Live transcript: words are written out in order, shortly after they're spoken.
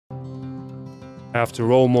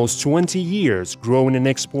After almost 20 years growing and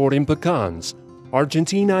exporting pecans,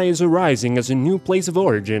 Argentina is arising as a new place of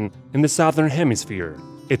origin in the Southern Hemisphere.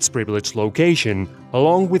 Its privileged location,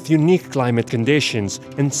 along with unique climate conditions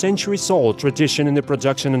and centuries-old tradition in the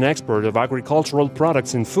production and export of agricultural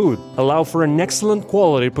products and food, allow for an excellent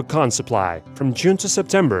quality pecan supply from June to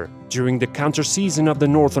September during the counter season of the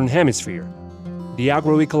Northern Hemisphere. The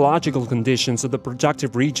agroecological conditions of the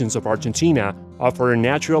productive regions of Argentina offer a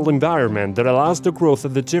natural environment that allows the growth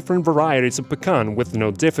of the different varieties of pecan with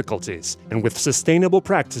no difficulties and with sustainable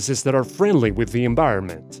practices that are friendly with the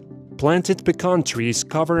environment. Planted pecan trees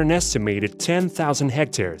cover an estimated 10,000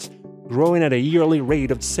 hectares, growing at a yearly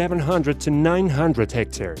rate of 700 to 900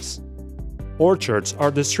 hectares. Orchards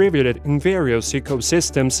are distributed in various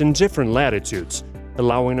ecosystems in different latitudes,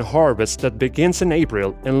 allowing a harvest that begins in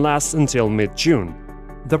April and lasts until mid-June.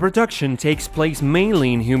 The production takes place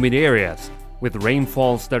mainly in humid areas, with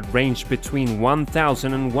rainfalls that range between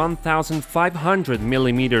 1,000 and 1,500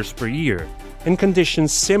 millimeters per year, and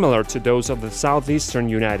conditions similar to those of the southeastern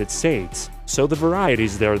United States, so the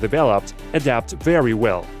varieties there developed adapt very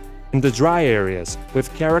well. In the dry areas,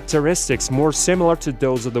 with characteristics more similar to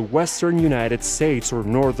those of the western United States or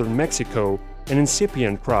northern Mexico, an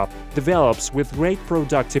incipient crop develops with great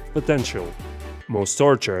productive potential. Most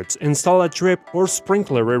orchards install a drip or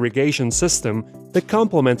sprinkler irrigation system that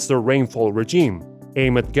complements their rainfall regime,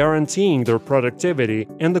 aimed at guaranteeing their productivity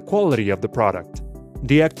and the quality of the product.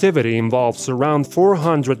 The activity involves around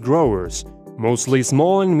 400 growers, mostly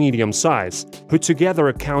small and medium size, who together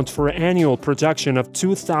account for an annual production of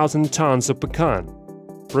 2,000 tons of pecan.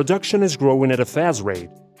 Production is growing at a fast rate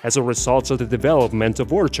as a result of the development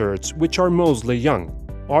of orchards, which are mostly young.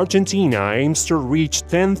 Argentina aims to reach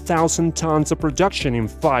 10,000 tons of production in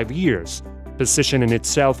 5 years, positioning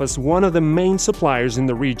itself as one of the main suppliers in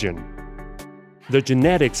the region. The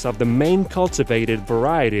genetics of the main cultivated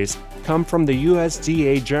varieties come from the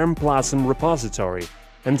USDA germplasm repository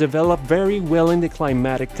and develop very well in the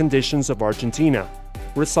climatic conditions of Argentina,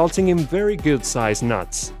 resulting in very good sized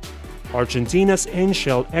nuts. Argentina's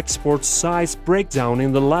end-shell export size breakdown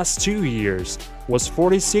in the last 2 years was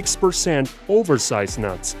 46% oversized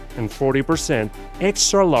nuts and 40%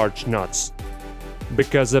 extra-large nuts.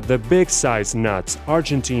 Because of the big-sized nuts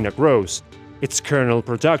Argentina grows, its kernel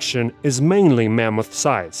production is mainly mammoth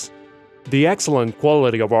size. The excellent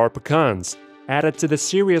quality of our pecans, added to the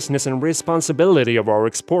seriousness and responsibility of our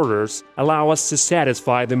exporters, allow us to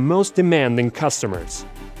satisfy the most demanding customers.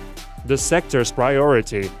 The sector's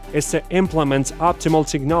priority is to implement optimal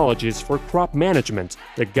technologies for crop management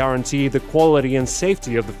that guarantee the quality and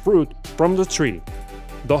safety of the fruit from the tree.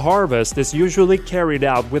 The harvest is usually carried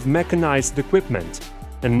out with mechanized equipment,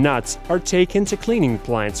 and nuts are taken to cleaning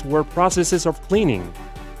plants where processes of cleaning,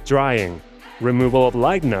 drying, removal of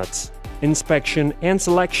light nuts, inspection and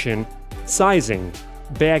selection, sizing,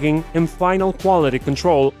 bagging, and final quality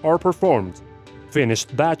control are performed.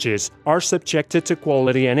 Finished batches are subjected to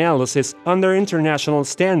quality analysis under international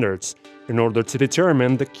standards in order to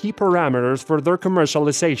determine the key parameters for their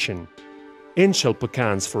commercialization. In-shell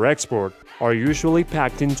pecans for export are usually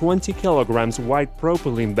packed in 20 kilograms white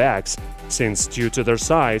propylene bags, since due to their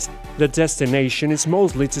size, the destination is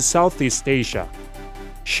mostly to Southeast Asia.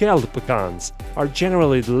 Shelled pecans are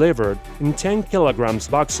generally delivered in 10 kilograms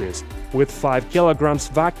boxes with 5 kilograms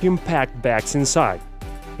vacuum-packed bags inside.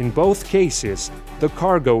 In both cases, the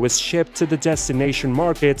cargo is shipped to the destination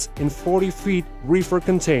markets in 40-feet reefer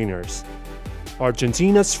containers.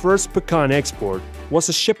 Argentina's first pecan export was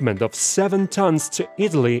a shipment of 7 tons to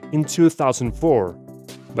Italy in 2004,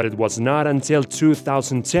 but it was not until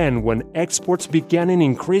 2010 when exports began in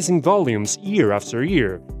increasing volumes year after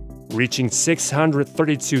year, reaching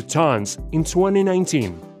 632 tons in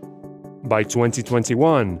 2019. By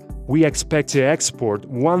 2021, we expect to export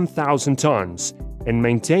 1,000 tons and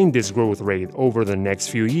maintain this growth rate over the next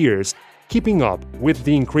few years, keeping up with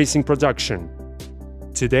the increasing production.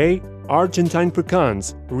 Today, Argentine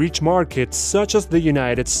pecans reach markets such as the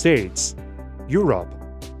United States, Europe,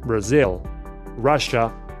 Brazil,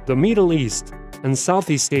 Russia, the Middle East, and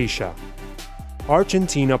Southeast Asia.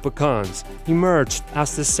 Argentina Pecans emerged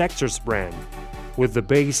as the sector's brand, with the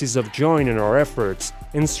basis of joining our efforts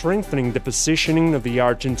in strengthening the positioning of the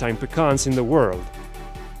Argentine pecans in the world.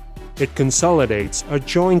 It consolidates a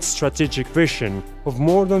joint strategic vision of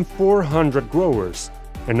more than 400 growers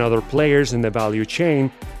and other players in the value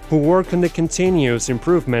chain who work on the continuous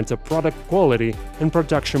improvement of product quality and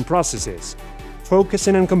production processes,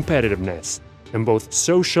 focusing on competitiveness and both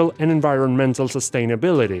social and environmental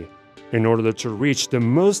sustainability in order to reach the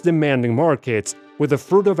most demanding markets with the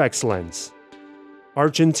fruit of excellence.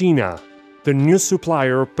 Argentina, the new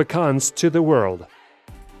supplier of pecans to the world.